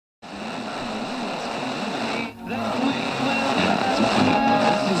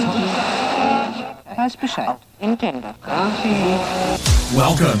weiß Bescheid. Nintendo.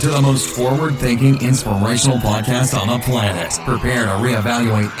 Welcome to the most forward-thinking, inspirational podcast on the planet. Prepare to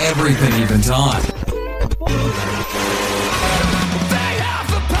reevaluate everything you've been taught. They have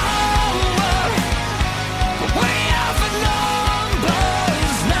the power. We have the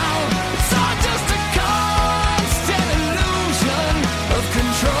numbers now. It's all just a constant illusion of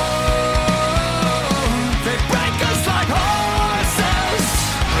control. They break us like horses.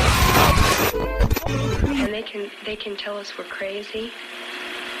 And they can tell us we're crazy,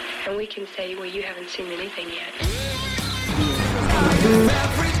 and we can say, well, you haven't seen anything yet.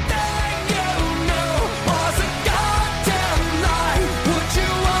 Everything you knew was a goddamn lie. Put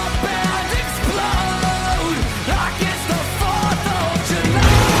you up and explode like it's the 4th of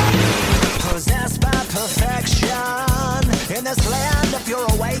July. Possessed by perfection in this land, if you're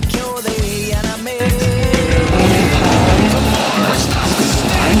awake, you're the enemy.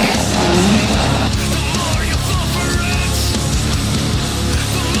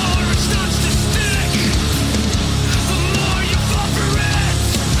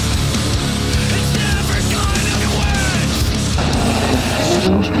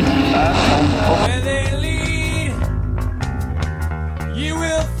 Where they lead, you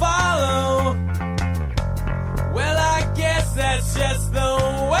will follow. Well, I guess that's just the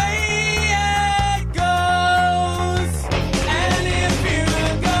way it goes. And if you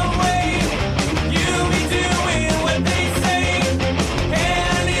look away, you'll be doing what they say.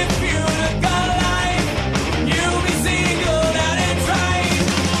 And if you look alive, you'll be singled out and tried.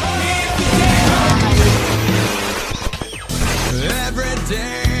 If you every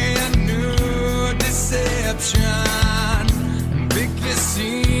day a new deception, pick your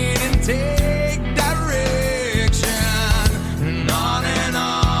scene and take direction, and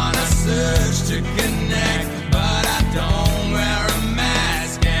on a search to connect, but I don't wear a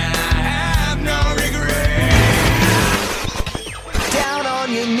mask and I have no regret. Down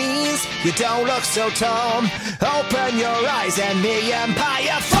on your knees, you don't look so tall. Open your eyes and the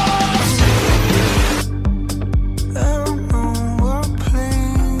empire falls.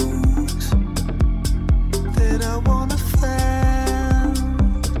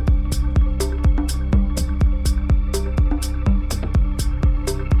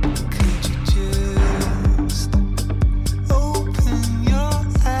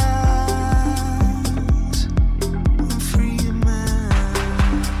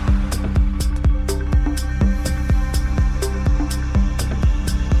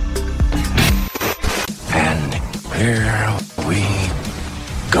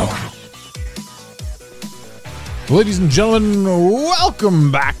 Ladies and gentlemen,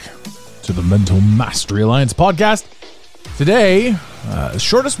 welcome back to the Mental Mastery Alliance podcast. Today,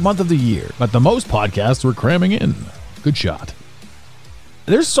 shortest month of the year, but the most podcasts we're cramming in. Good shot.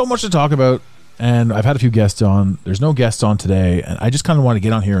 There's so much to talk about, and I've had a few guests on. There's no guests on today, and I just kind of want to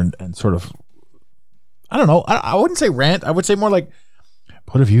get on here and sort of, I don't know, I wouldn't say rant. I would say more like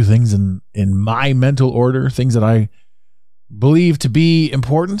put a few things in my mental order, things that I believe to be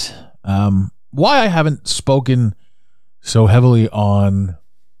important. Why I haven't spoken so heavily on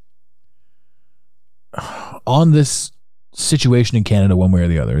this situation in Canada one way or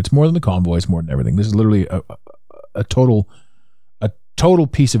the other. It's more than the convoy, it's more than everything. This is literally a total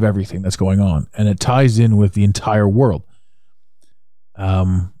piece of everything that's going on, and it ties in with the entire world.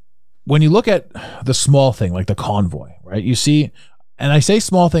 When you look at the small thing, like the convoy, right? You see, and I say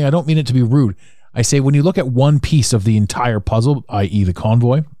small thing, I don't mean it to be rude. I say when you look at one piece of the entire puzzle, i.e. the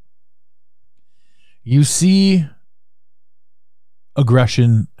convoy, you see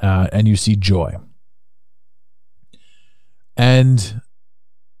aggression and you see joy. And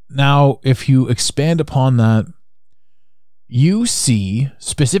now if you expand upon that, you see,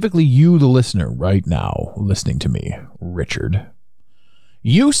 specifically you, the listener right now, listening to me, Richard,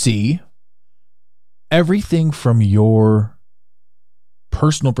 you see everything from your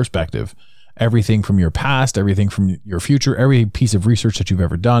personal perspective, everything from your past, everything from your future, every piece of research that you've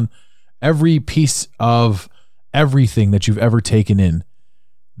ever done, every piece of everything that you've ever taken in.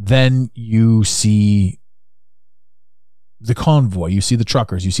 Then you see the convoy, you see the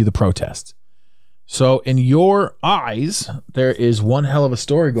truckers, you see the protests. So in your eyes, there is one hell of a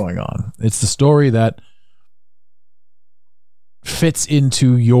story going on. It's the story that fits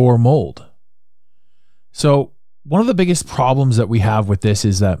into your mold. So one of the biggest problems that we have with this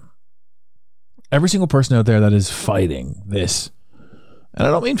is that every single person out there that is fighting this, and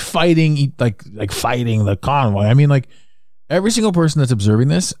I don't mean fighting like fighting the convoy. I mean like every single person that's observing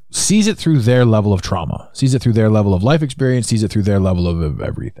this sees it through their level of trauma, sees it through their level of life experience, sees it through their level of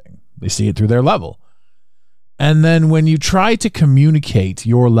everything. They see it through their level. And then when you try to communicate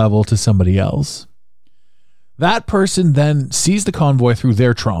your level to somebody else, That person then sees the convoy through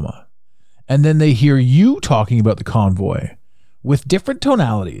their trauma. And then they hear you talking about the convoy with different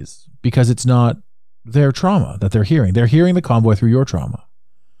tonalities because it's not their trauma that they're hearing. They're hearing the convoy through your trauma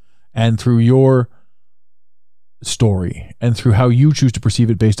and through your story and through how you choose to perceive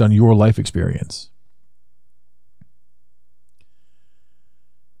it based on your life experience.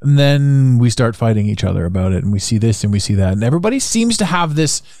 And then we start fighting each other about it, and we see this and we see that. And everybody seems to have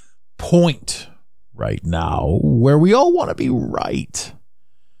this point right now where we all want to be right.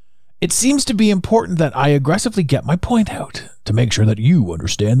 It seems to be important that I aggressively get my point out to make sure that you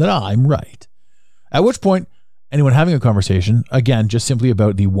understand that I'm right. At which point, anyone having a conversation, again, just simply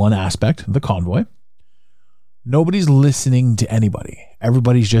about the one aspect, the convoy, nobody's listening to anybody.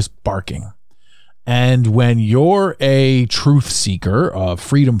 Everybody's just barking. And when you're a truth seeker, a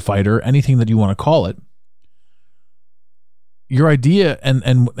freedom fighter, anything that you want to call it, your idea and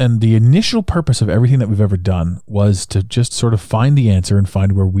the initial purpose of everything that we've ever done was to just sort of find the answer and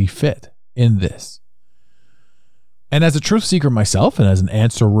find where we fit in this. And as a truth seeker myself and as an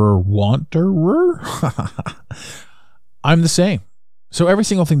answerer-wanterer, I'm the same. So every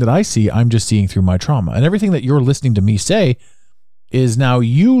single thing that I see, I'm just seeing through my trauma. And everything that you're listening to me say is now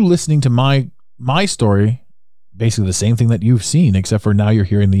you listening to my story, basically the same thing that you've seen, except for now you're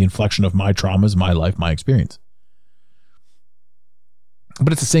hearing the inflection of my traumas, my life, my experience.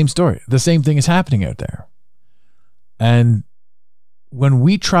 But it's the same story. The same thing is happening out there. And when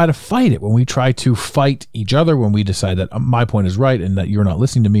we try to fight it, when we try to fight each other, when we decide that my point is right and that you're not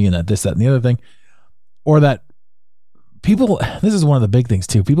listening to me and that this, that, and the other thing, or that people, this is one of the big things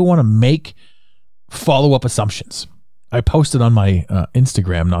too, people want to make follow-up assumptions. I posted on my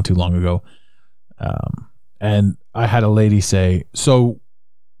Instagram not too long ago, and I had a lady say, so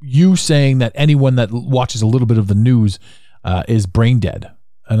you saying that anyone that watches a little bit of the news is brain dead.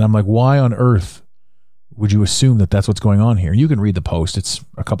 And I'm like, why on earth would you assume that that's what's going on here? You can read the post. It's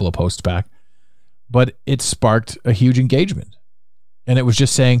a couple of posts back, but it sparked a huge engagement. And it was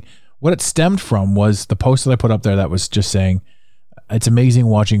just saying, what it stemmed from was the post that I put up there that was just saying, it's amazing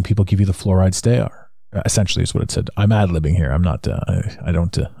watching people give you the fluoride stare. Essentially is what it said. I'm ad-libbing here. I'm not, I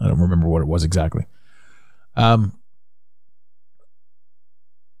don't remember what it was exactly. The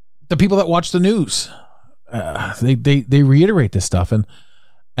people that watch the news, they reiterate this stuff,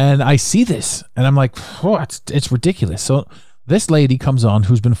 and I see this, and I'm like, oh, it's ridiculous. So this lady comes on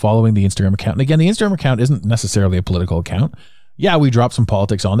who's been following the Instagram account, and again, the Instagram account isn't necessarily a political account. Yeah, we drop some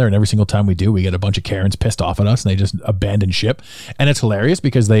politics on there, and every single time we do, we get a bunch of Karens pissed off at us, and they just abandon ship, and it's hilarious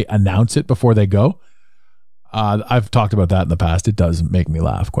because they announce it before they go. I've talked about that in the past. It does make me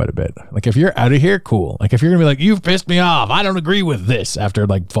laugh quite a bit. Like, if you're out of here, cool. Like, if you're gonna be like, you've pissed me off, I don't agree with this, after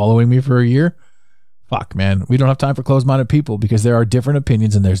like following me for a year, fuck, man. We don't have time for closed-minded people because there are different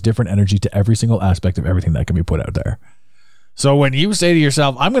opinions and there's different energy to every single aspect of everything that can be put out there. So when you say to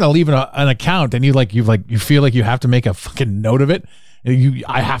yourself, I'm going to leave an account, and you feel like you have to make a fucking note of it.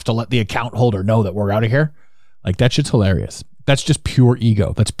 I have to let the account holder know that we're out of here. Like, that shit's hilarious. That's just pure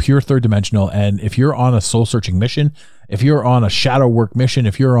ego. That's pure third dimensional. And if you're on a soul searching mission, if you're on a shadow work mission,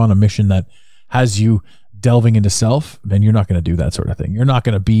 if you're on a mission that has you delving into self, then you're not going to do that sort of thing. You're not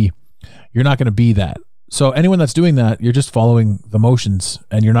going to be that. So anyone that's doing that, you're just following the motions,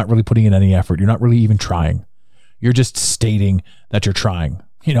 and you're not really putting in any effort. You're not really even trying. You're just stating that you're trying,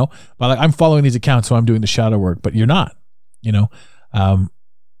 but like, I'm following these accounts, so I'm doing the shadow work, but you're not,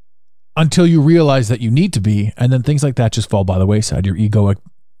 until you realize that you need to be, and then things like that just fall by the wayside. Your egoic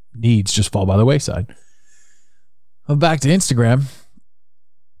needs just fall by the wayside. Well, back to Instagram.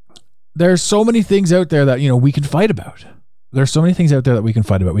 There's so many things out there that, we can fight about. There's so many things out there that we can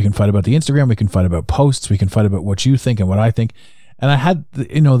fight about. We can fight about the Instagram. We can fight about posts. We can fight about what you think and what I think. And I had,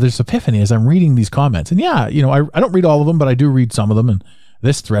 this epiphany as I'm reading these comments. And yeah, I don't read all of them, but I do read some of them. And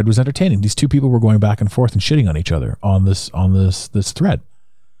this thread was entertaining. These two people were going back and forth and shitting on each other on this thread.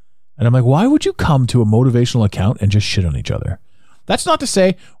 And I'm like, why would you come to a motivational account and just shit on each other? That's not to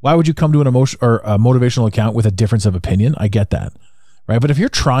say, why would you come to an emotion or a motivational account with a difference of opinion? I get that, right? But if you're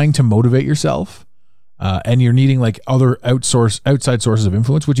trying to motivate yourself, and you're needing like other outside sources of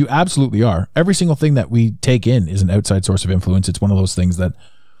influence, which you absolutely are. Every single thing that we take in is an outside source of influence. It's one of those things that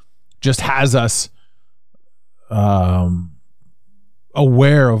just has us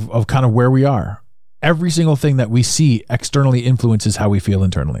aware of kind of where we are. Every single thing that we see externally influences how we feel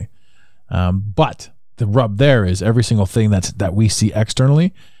internally. But the rub there is every single thing that we see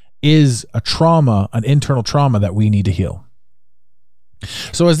externally is a trauma, an internal trauma that we need to heal.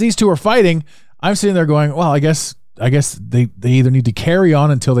 So as these two are fighting, I'm sitting there going, well, I guess they either need to carry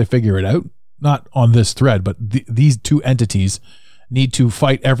on until they figure it out, not on this thread, but these two entities need to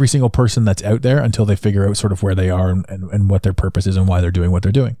fight every single person that's out there until they figure out sort of where they are and what their purpose is and why they're doing what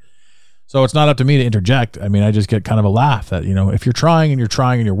they're doing. So it's not up to me to interject. I mean, I just get kind of a laugh that, you know, if you're trying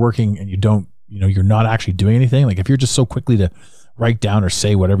and you're working and you don't, you know, you're not actually doing anything. Like if you're just so quickly to write down or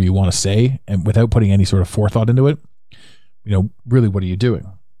say whatever you want to say and without putting any sort of forethought into it, you know, really, what are you doing?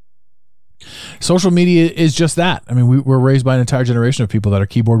 Social media is just that. I mean, we're raised by an entire generation of people that are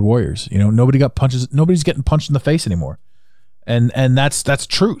keyboard warriors. You know, nobody's getting punched in the face anymore. And that's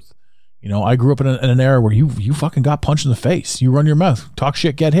truth. You know, I grew up in an era where you fucking got punched in the face. You run your mouth, talk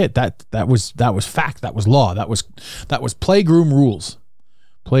shit, get hit. That was fact. That was law. That was playground rules.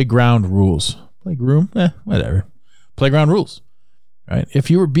 Playground rules. Whatever. Playground rules. Right?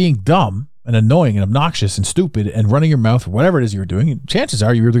 If you were being dumb and annoying and obnoxious and stupid and running your mouth or whatever it is you're doing, chances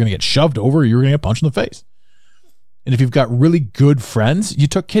are you're either going to get shoved over or you're going to get punched in the face. And if you've got really good friends, you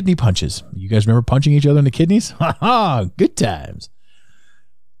took kidney punches. You guys remember punching each other in the kidneys? Ha ha, good times.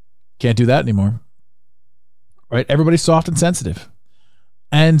 Can't do that anymore. Right? Everybody's soft and sensitive.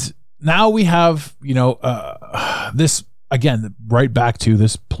 And now we have, you know, this, again, right back to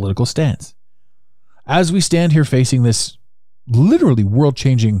this political stance. As we stand here facing this literally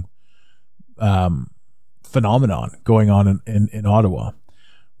world-changing phenomenon going on in Ottawa,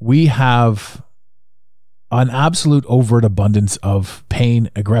 we have an absolute overt abundance of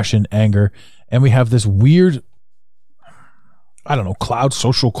pain, aggression, anger, and we have this weird, I don't know,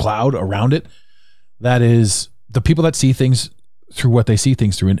 social cloud around it that is the people that see things through what they see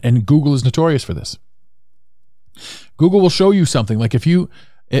things through. And Google is notorious for this. Google will show you something. Like if you,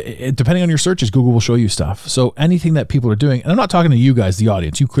 depending on your searches, Google will show you stuff. So anything that people are doing, and I'm not talking to you guys, the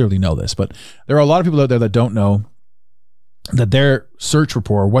audience, you clearly know this, but there are a lot of people out there that don't know that their search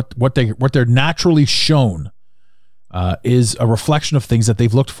report, what they're naturally shown, is a reflection of things that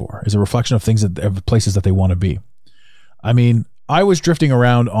they've looked for, is a reflection of things of places that they want to be. I mean, I was drifting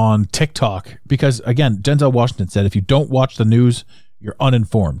around on TikTok because, again, Denzel Washington said, if you don't watch the news, you're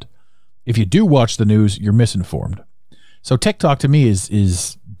uninformed. If you do watch the news, you're misinformed. So TikTok to me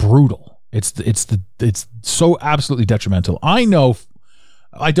is brutal. It's so absolutely detrimental. I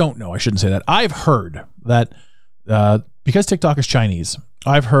shouldn't say that. I've heard that because TikTok is Chinese,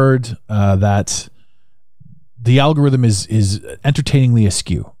 I've heard that the algorithm is entertainingly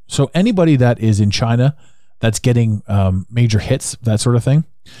askew. So anybody that is in China that's getting major hits, that sort of thing,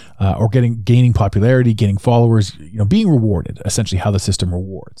 or gaining popularity, gaining followers, you know, being rewarded, essentially how the system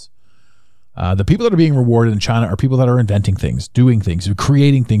rewards. The people that are being rewarded in China are people that are inventing things, doing things,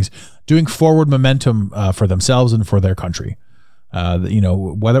 creating things, doing forward momentum for themselves and for their country. You know,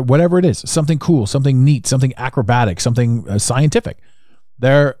 whatever it is, something cool, something neat, something acrobatic, something scientific.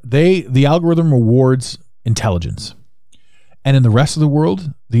 The algorithm rewards intelligence, and in the rest of the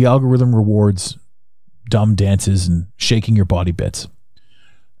world, the algorithm rewards dumb dances and shaking your body bits.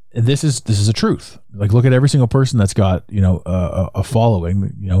 And this is a truth. Like, look at every single person that's got, you know, a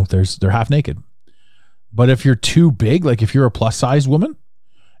following. You know, they're half naked. But if you're too big, like if you're a plus size woman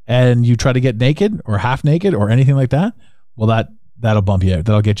and you try to get naked or half naked or anything like that, well, that'll bump you out.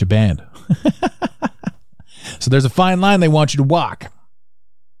 That'll get you banned. So there's a fine line they want you to walk.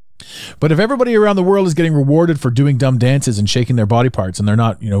 But if everybody around the world is getting rewarded for doing dumb dances and shaking their body parts, and they're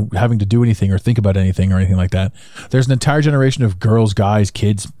not, you know, having to do anything or think about anything or anything like that, there's an entire generation of girls, guys,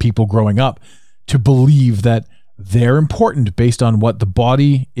 kids, people growing up to believe that they're important based on what the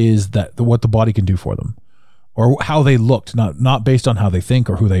body what the body can do for them, or how they looked, not based on how they think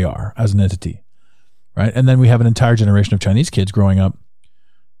or who they are as an entity, right? And then we have an entire generation of Chinese kids growing up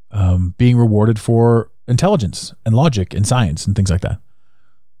being rewarded for intelligence and logic and science and things like that.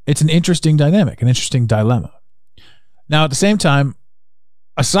 It's an interesting dynamic, an interesting dilemma. Now, at the same time,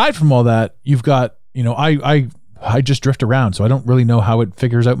 aside from all that, you've got, you know, I just drift around, so I don't really know how it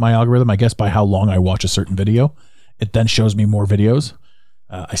figures out my algorithm. I guess by how long I watch a certain video, it then shows me more videos.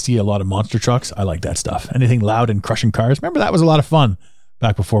 I see a lot of monster trucks. I like that stuff. Anything loud and crushing cars. Remember, that was a lot of fun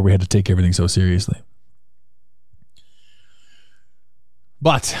back before we had to take everything so seriously.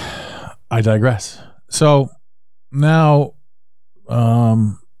 But I digress. So now,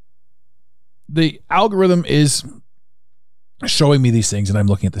 the algorithm is showing me these things, and I'm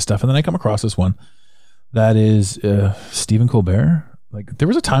looking at this stuff, and then I come across this one that is Stephen Colbert. Like, there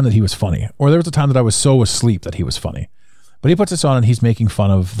was a time that he was funny, or there was a time that I was so asleep that he was funny. But he puts this on, and he's making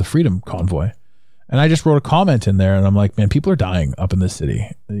fun of the Freedom Convoy. And I just wrote a comment in there, and I'm like, man, people are dying up in this city.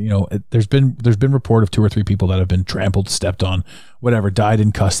 You know, there's been report of 2 or 3 people that have been trampled, stepped on, whatever, died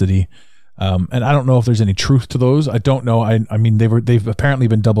in custody. And I don't know if there's any truth to those. I don't know. I mean, they've apparently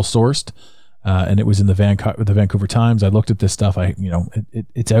been double sourced. And it was in the Vancouver Times. I looked at this stuff.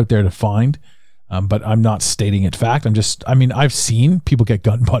 It's out there to find. But I'm not stating it fact. I've seen people get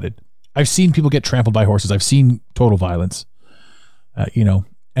gun butted. I've seen people get trampled by horses. I've seen total violence,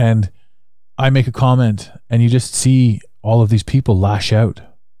 and I make a comment and you just see all of these people lash out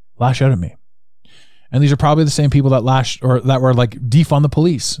at me. And these are probably the same people that were like defund the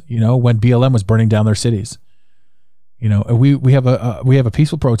police, when BLM was burning down their cities. We have a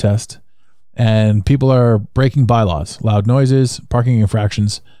peaceful protest and people are breaking bylaws, loud noises, parking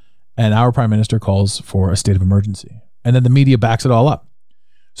infractions, and our prime minister calls for a state of emergency. And then the media backs it all up.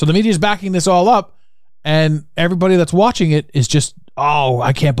 So the media is backing this all up and everybody that's watching it is just, oh,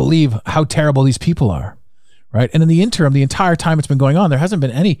 I can't believe how terrible these people are. Right. And in the interim, the entire time it's been going on, there hasn't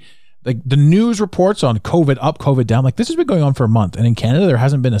been any, like the news reports on COVID up, COVID down. Like this has been going on for a month. And in Canada, there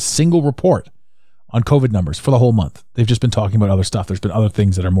hasn't been a single report on COVID numbers for the whole month. They've just been talking about other stuff. There's been other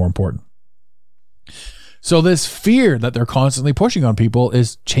things that are more important. So this fear that they're constantly pushing on people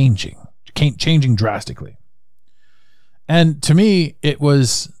is changing drastically. And to me,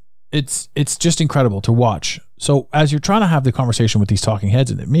 it's just incredible to watch. So as you're trying to have the conversation with these talking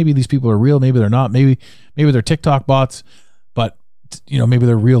heads, and maybe these people are real, maybe they're not, maybe they're TikTok bots, but maybe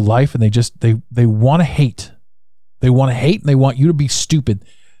they're real life and they want to hate. They want to hate and they want you to be stupid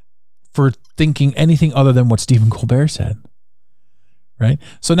for thinking anything other than what Stephen Colbert said. Right?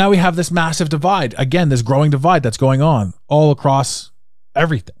 So now we have this massive divide. Again, this growing divide that's going on all across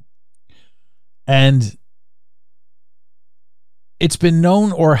everything. And it's been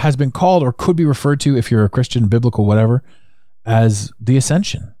known or has been called or could be referred to, if you're a Christian, biblical, whatever, as the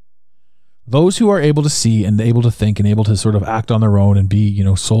ascension. Those who are able to see and able to think and able to sort of act on their own and be,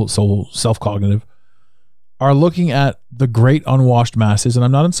 self-cognitive are looking at the great unwashed masses. And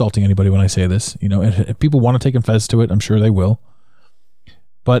I'm not insulting anybody when I say this, if people want to take offense to it, I'm sure they will.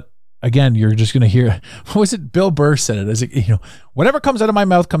 But again, you're just going to hear, what was it? Bill Burr said it as, whatever comes out of my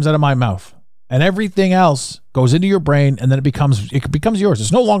mouth comes out of my mouth. And everything else goes into your brain and then it becomes yours.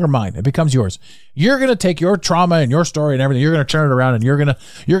 It's no longer mine. It becomes yours. You're going to take your trauma and your story and everything. You're going to turn it around and you're going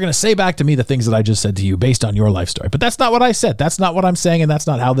to say back to me the things that I just said to you based on your life story. But that's not what I said. That's not what I'm saying. And that's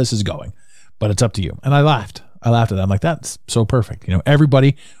not how this is going. But it's up to you. And I laughed at that. I'm like, that's so perfect.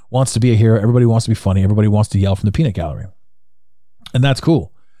 Everybody wants to be a hero. Everybody wants to be funny. Everybody wants to yell from the peanut gallery. And that's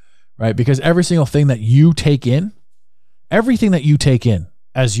cool, right? Because every single thing that you take in,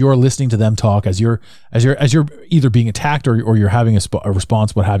 as you're listening to them talk, as you're either being attacked or you're having a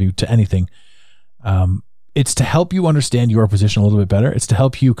response, what have you, to anything, it's to help you understand your position a little bit better. It's to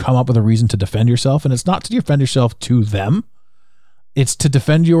help you come up with a reason to defend yourself. And it's not to defend yourself to them. It's to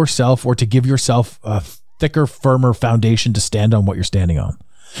defend yourself or to give yourself a thicker, firmer foundation to stand on what you're standing on.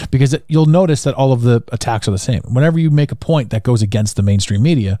 Because you'll notice that all of the attacks are the same. Whenever you make a point that goes against the mainstream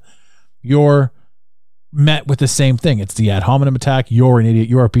media, you're met with the same thing. It's the ad hominem attack. You're an idiot.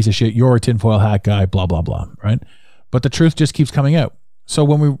 You're a piece of shit. You're a tinfoil hat guy, blah, blah, blah. Right. But the truth just keeps coming out. So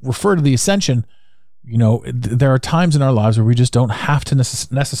when we refer to the ascension, there are times in our lives where we just don't have to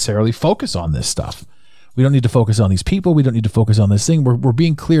necessarily focus on this stuff. We don't need to focus on these people. We don't need to focus on this thing. We're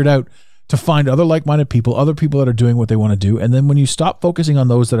being cleared out to find other like-minded people, other people that are doing what they want to do. And then when you stop focusing on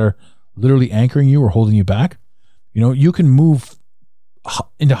those that are literally anchoring you or holding you back, you can move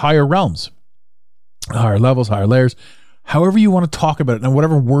into higher realms. Higher levels, higher layers, however you want to talk about it, and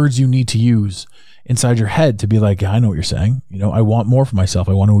whatever words you need to use inside your head to be like, yeah, I know what you're saying. I want more for myself.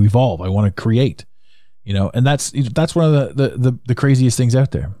 I want to evolve. I want to create. And that's one of the craziest things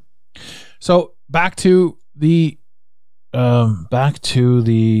out there. So back to the sorry,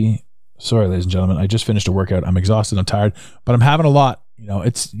 ladies and gentlemen, I just finished a workout. I'm exhausted. I'm tired, but I'm having a lot.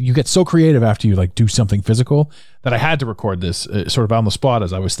 You get so creative after you do something physical that I had to record this sort of on the spot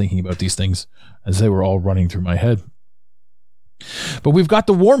as I was thinking about these things as they were all running through my head. But we've got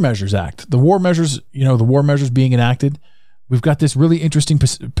the War Measures Act, the war measures being enacted. We've got this really interesting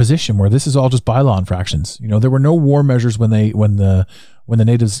position where this is all just bylaw infractions. There were no war measures when the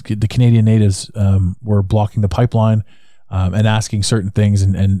Canadian natives were blocking the pipeline and asking certain things,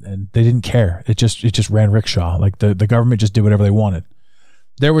 and they didn't care. It just ran rickshaw. Like the government just did whatever they wanted.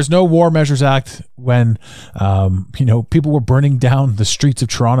 There was no War Measures Act when, people were burning down the streets of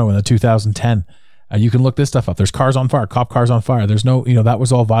Toronto in the 2010. You can look this stuff up. There's cars on fire, cop cars on fire. There's no, that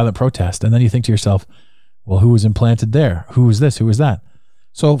was all violent protest. And then you think to yourself, well, who was implanted there? Who is this? Who is that?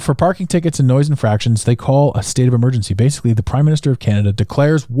 So for parking tickets and noise infractions, they call a state of emergency. Basically, the Prime Minister of Canada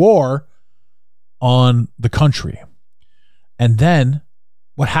declares war on the country. And then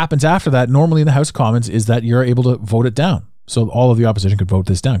what happens after that, normally in the House of Commons, is that you're able to vote it down. So all of the opposition could vote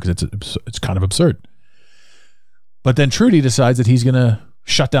this down because it's kind of absurd. But then Trudeau decides that he's going to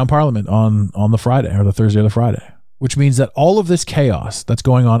shut down Parliament on the Friday or the Thursday or the Friday. which means that all of this chaos that's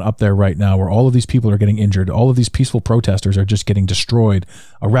going on up there right now, where all of these people are getting injured, all of these peaceful protesters are just getting destroyed,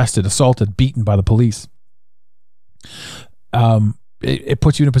 arrested, assaulted, beaten by the police. It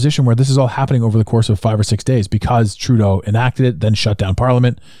puts you in a position where this is all happening over the course of 5 or 6 days because Trudeau enacted it, then shut down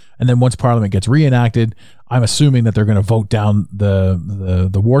Parliament. And then once Parliament gets reenacted, I'm assuming that they're going to vote down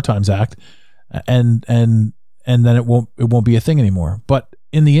the War Times Act, and then it won't be a thing anymore. But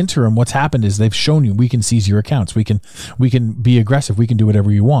in the interim, what's happened is they've shown you we can seize your accounts, we can be aggressive, we can do whatever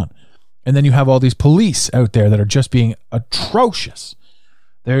you want. And then you have all these police out there that are just being atrocious.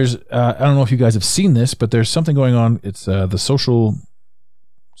 There's I don't know if you guys have seen this, but there's something going on. It's the social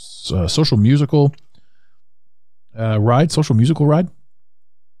musical ride.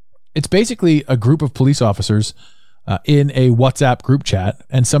 It's basically a group of police officers in a WhatsApp group chat,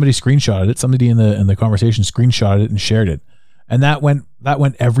 and somebody screenshotted it. Somebody in the conversation screenshotted it and shared it, and that went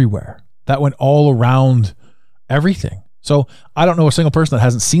everywhere. That went all around everything. So I don't know a single person that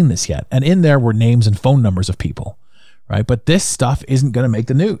hasn't seen this yet. And in there were names and phone numbers of people, right? But this stuff isn't going to make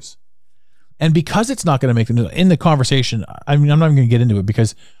the news. And because it's not going to make the news in the conversation, I mean, I'm not even going to get into it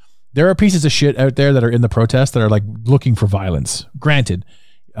because there are pieces of shit out there that are in the protest that are like looking for violence. Granted.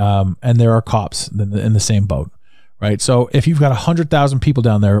 And there are cops in the same boat, right? So if you've got 100,000 people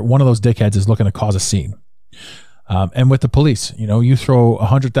down there, one of those dickheads is looking to cause a scene. And with the police, you throw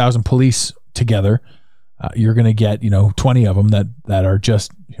 100,000 police together, you're going to get, 20 of them that are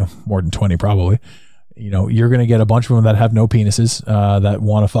just, more than 20 probably. You're going to get a bunch of them that have no penises, that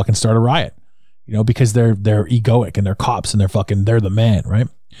want to fucking start a riot, because they're egoic and they're cops and they're the man, right?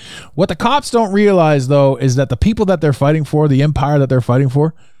 What the cops don't realize, though, is that the people that they're fighting for, the empire that they're fighting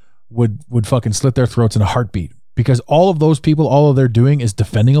for, would fucking slit their throats in a heartbeat. Because all of those people, all they're doing is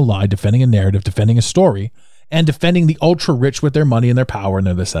defending a lie, defending a narrative, defending a story, and defending the ultra rich with their money and their power and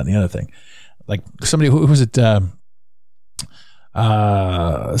their this, that, and the other thing. Like somebody, who was it? Sam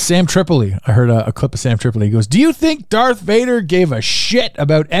Tripoli. I heard a clip of Sam Tripoli. He goes, "Do you think Darth Vader gave a shit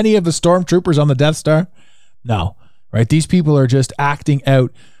about any of the stormtroopers on the Death Star?" No. Right? These people are just acting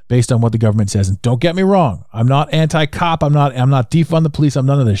out based on what the government says. And don't get me wrong. I'm not anti-cop. I'm not defund the police. I'm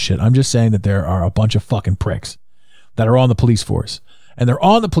none of this shit. I'm just saying that there are a bunch of fucking pricks that are on the police force. And they're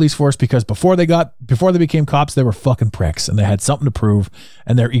on the police force because before they became cops, they were fucking pricks and they had something to prove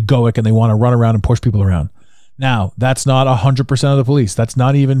and they're egoic and they want to run around and push people around. Now, that's not 100% of the police. That's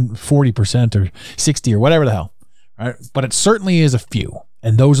not even 40% or 60 or whatever the hell. Right? But it certainly is a few.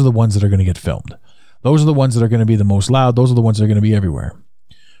 And those are the ones that are going to get filmed. Those are the ones that are going to be the most loud. Those are the ones that are going to be everywhere,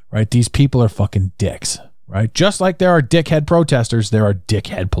 right? These people are fucking dicks, right? Just like there are dickhead protesters, there are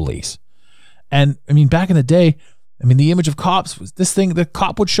dickhead police. And I mean, back in the day, the image of cops was this thing, the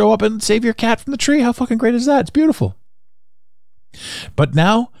cop would show up and save your cat from the tree. How fucking great is that? It's beautiful. But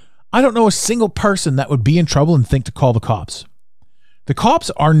now I don't know a single person that would be in trouble and think to call the cops. The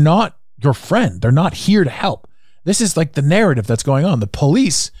cops are not your friend. They're not here to help. This is like the narrative that's going on. The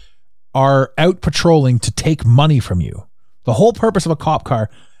police are out patrolling to take money from you. The whole purpose of a cop car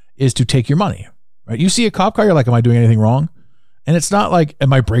is to take your money, right? You see a cop car, you're like, am I doing anything wrong? And it's not like,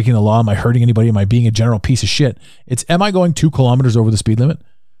 am I breaking the law? Am I hurting anybody? Am I being a general piece of shit? It's, am I going 2 kilometers over the speed limit,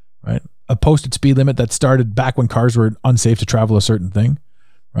 right? A posted speed limit that started back when cars were unsafe to travel a certain thing,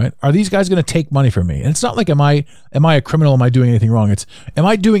 right? Are these guys going to take money from me? And it's not like, am I a criminal? Am I doing anything wrong? It's, am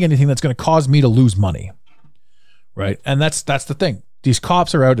I doing anything that's going to cause me to lose money, right? And that's the thing. These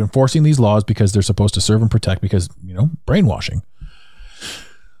cops are out enforcing these laws because they're supposed to serve and protect because, brainwashing.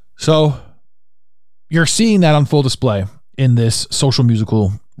 So you're seeing that on full display in this social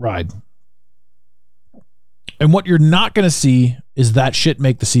musical ride. And what you're not going to see is that shit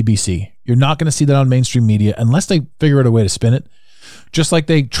make the CBC. You're not going to see that on mainstream media unless they figure out a way to spin it. Just like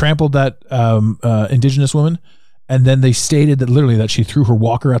they trampled that Indigenous woman and then they stated that literally that she threw her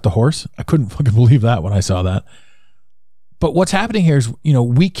walker at the horse. I couldn't fucking believe that when I saw that. But what's happening here is,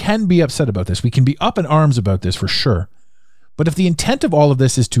 we can be upset about this. We can be up in arms about this for sure. But if the intent of all of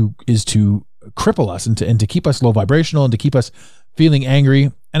this is to cripple us and to keep us low vibrational and to keep us feeling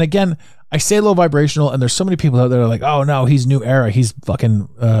angry. And again, I say low vibrational and there's so many people out there that are like, oh no, he's new era. He's fucking,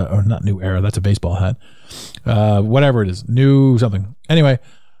 or not new era. That's a baseball hat. Whatever it is, new something. Anyway,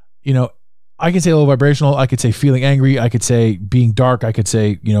 I could say low vibrational. I could say feeling angry. I could say being dark. I could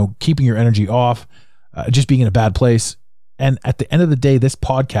say, keeping your energy off, just being in a bad place. And at the end of the day, this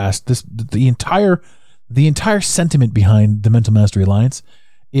podcast, the entire sentiment behind the Mental Mastery Alliance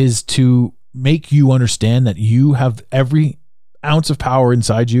is to make you understand that you have every ounce of power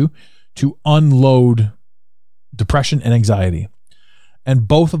inside you to unload depression and anxiety. And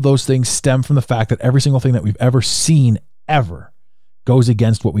both of those things stem from the fact that every single thing that we've ever seen ever goes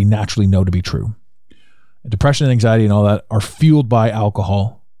against what we naturally know to be true. depression and anxiety and all that are fueled by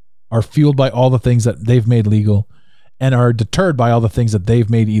alcohol, are fueled by all the things that they've made legal, and are deterred by all the things that they've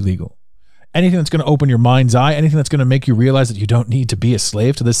made illegal. Anything that's going to open your mind's eye, anything that's going to make you realize that you don't need to be a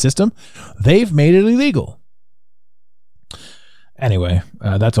slave to this system, they've made it illegal. Anyway,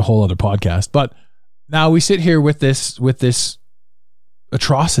 that's a whole other podcast. But now we sit here with this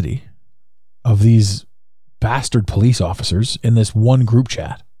atrocity of these bastard police officers in this one group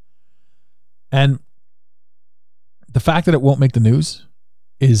chat. And the fact that it won't make the news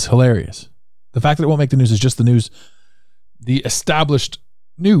is hilarious. The fact that it won't make the news is just the news, the established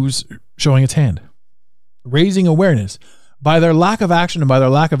news showing its hand. Raising awareness. By their lack of action and by their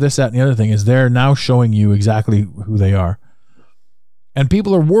lack of this, that, and the other thing is they're now showing you exactly who they are. And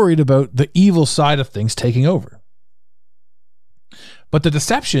people are worried about the evil side of things taking over. But the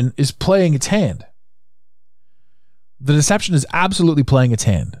deception is playing its hand. The deception is absolutely playing its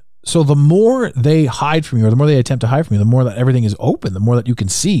hand. So the more they hide from you, or the more they attempt to hide from you, the more that everything is open, the more that you can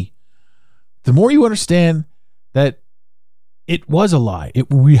see, the more you understand that it was a lie.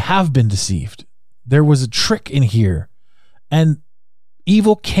 We have been deceived. There was a trick in here, and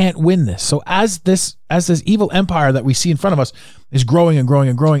evil can't win this. So as this evil empire that we see in front of us is growing and growing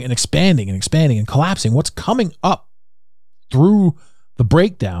and growing and expanding and collapsing, what's coming up through the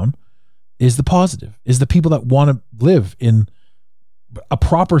breakdown is the positive, is the people that want to live in a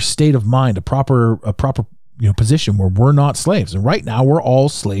proper state of mind, a proper position where we're not slaves. And right now we're all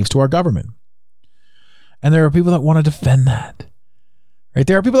slaves to our government. And there are people that want to defend that. Right?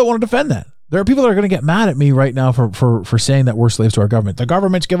 There are people that want to defend that. There are people that are going to get mad at me right now for saying that we're slaves to our government. The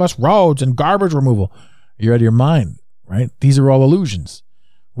governments give us roads and garbage removal. You're out of your mind, right? These are all illusions.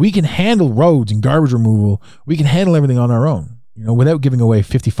 We can handle roads and garbage removal. We can handle everything on our own, without giving away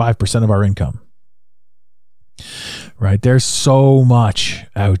 55% of our income. Right? There's so much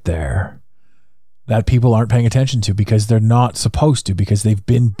out there that people aren't paying attention to because they're not supposed to, because they've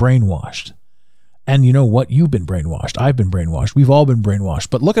been brainwashed. And you know what? You've been brainwashed. I've been brainwashed. We've all been brainwashed.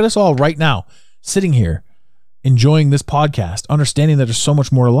 But look at us all right now, sitting here, enjoying this podcast, understanding that there's so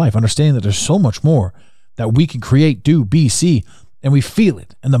much more to life, understanding that there's so much more that we can create, do, be, see, and we feel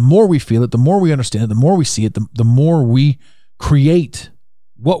it. And the more we feel it, the more we understand it, the more we see it, the more we create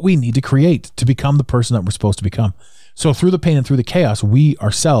what we need to create to become the person that we're supposed to become. So through the pain and through the chaos, we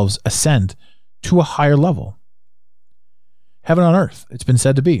ourselves ascend to a higher level. Heaven on earth, it's been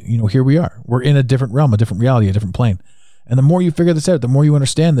said to be. Here we are. We're in a different realm, a different reality, a different plane. And the more you figure this out, the more you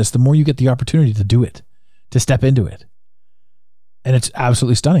understand this, the more you get the opportunity to do it, to step into it. And it's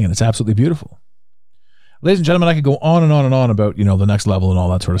absolutely stunning and it's absolutely beautiful. Ladies and gentlemen, I could go on and on and on about, the next level and all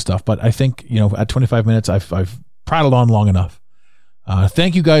that sort of stuff. But I think, at 25 minutes, I've prattled on long enough.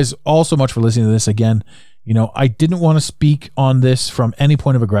 Thank you guys all so much for listening to this. Again, I didn't want to speak on this from any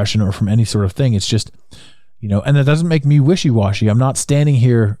point of aggression or from any sort of thing. It's just, and it doesn't make me wishy-washy. I'm not standing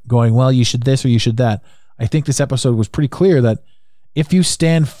here going, well, you should this or you should that. I think this episode was pretty clear that if you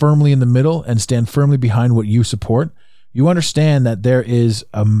stand firmly in the middle and stand firmly behind what you support, you understand that there is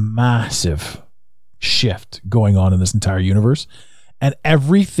a massive shift going on in this entire universe. And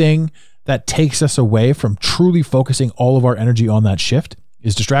everything that takes us away from truly focusing all of our energy on that shift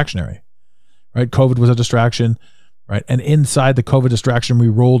is distractionary, right? COVID was a distraction, right? And inside the COVID distraction, we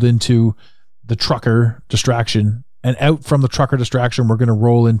rolled into the trucker distraction, and out from the trucker distraction, we're going to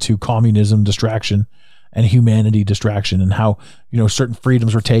roll into communism distraction and humanity distraction, and how, certain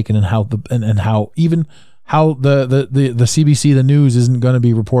freedoms were taken, and how how the CBC, the news, isn't going to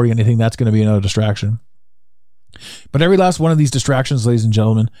be reporting anything. That's going to be another distraction. But every last one of these distractions, ladies and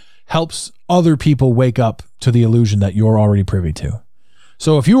gentlemen, helps other people wake up to the illusion that you're already privy to.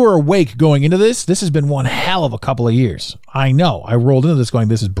 So if you were awake going into this has been one hell of a couple of years. I know. I rolled into this going,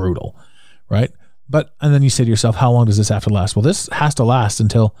 this is brutal, right? And then you say to yourself, how long does this have to last? Well, this has to last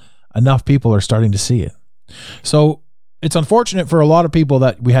until enough people are starting to see it. So it's unfortunate for a lot of people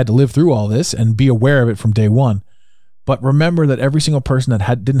that we had to live through all this and be aware of it from day one. But remember that every single person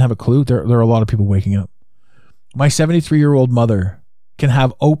that didn't have a clue, there are a lot of people waking up. My 73-year-old mother can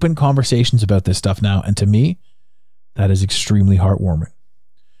have open conversations about this stuff now. And to me, that is extremely heartwarming.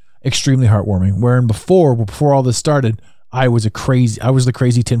 Extremely heartwarming. Wherein before all this started, I was the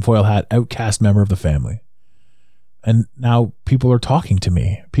crazy tinfoil hat outcast member of the family. And now people are talking to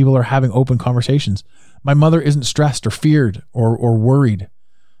me. People are having open conversations. My mother isn't stressed or feared or worried.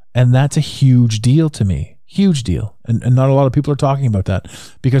 And that's a huge deal to me. Huge deal. And not a lot of people are talking about that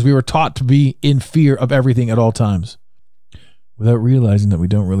because we were taught to be in fear of everything at all times without realizing that we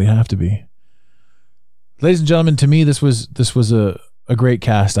don't really have to be. Ladies and gentlemen, to me, this was a great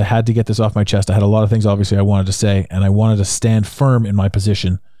cast. I had to get this off my chest. I had a lot of things, obviously, I wanted to say, and I wanted to stand firm in my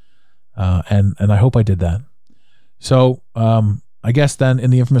position And I hope I did that. So I guess then, in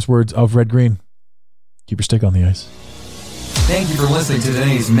the infamous words of Red Green, keep your stick on the ice. Thank you for listening to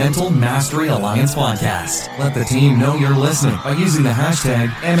today's Mental Mastery Alliance podcast. Let the team know you're listening by using the hashtag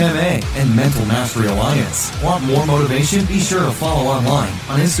MMA and Mental Mastery Alliance. Want more motivation? Be sure to follow online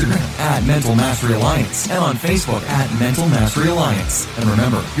on Instagram at Mental Mastery Alliance and on Facebook at Mental Mastery Alliance. And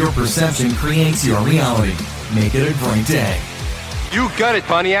remember, your perception creates your reality. Make it a great day. You got it,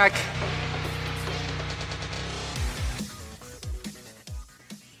 Pontiac.